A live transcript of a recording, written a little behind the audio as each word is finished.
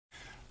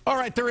All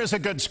right, there is a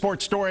good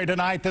sports story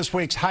tonight. This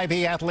week's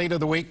Hy-Vee Athlete of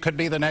the Week could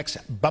be the next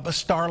Bubba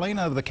Starling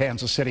of the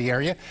Kansas City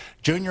area.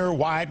 Junior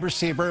wide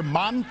receiver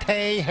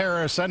Monte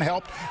Harrison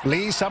helped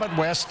Lee Summit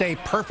West stay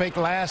perfect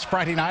last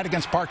Friday night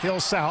against Park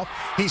Hills South.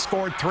 He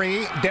scored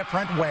 3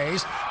 different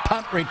ways: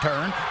 punt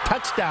return,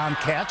 touchdown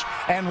catch,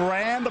 and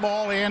ran the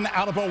ball in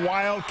out of a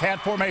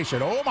wildcat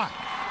formation. Oh, my.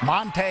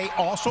 Monte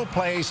also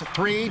plays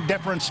 3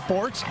 different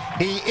sports.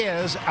 He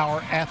is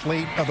our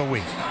Athlete of the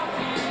Week.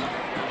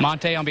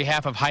 Monte, on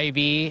behalf of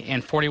Hy-Vee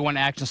and 41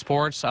 Action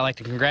Sports, I'd like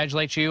to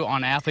congratulate you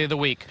on Athlete of the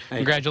Week.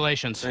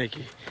 Congratulations. Thank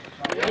you.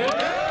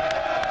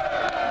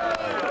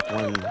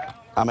 When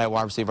I'm at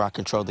wide receiver, I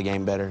control the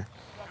game better.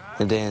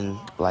 And then,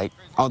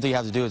 all thing you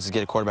have to do is just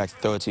get a quarterback to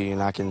throw it to you,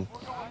 and I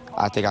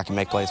think I can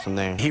make plays from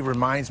there. He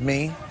reminds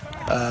me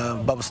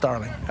of Bubba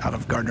Starling out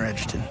of Gardner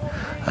Edgerton,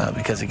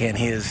 because, again,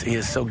 he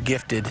is so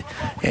gifted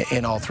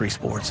in all 3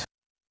 sports.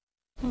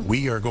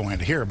 We are going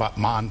to hear about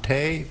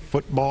Monte,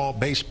 football,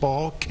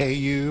 baseball,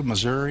 KU,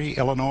 Missouri,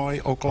 Illinois,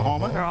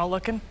 Oklahoma. They're all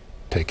looking.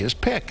 Take his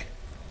pick.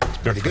 It's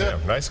pretty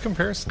good. Nice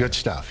comparison. Good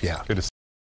stuff, yeah. Good to see.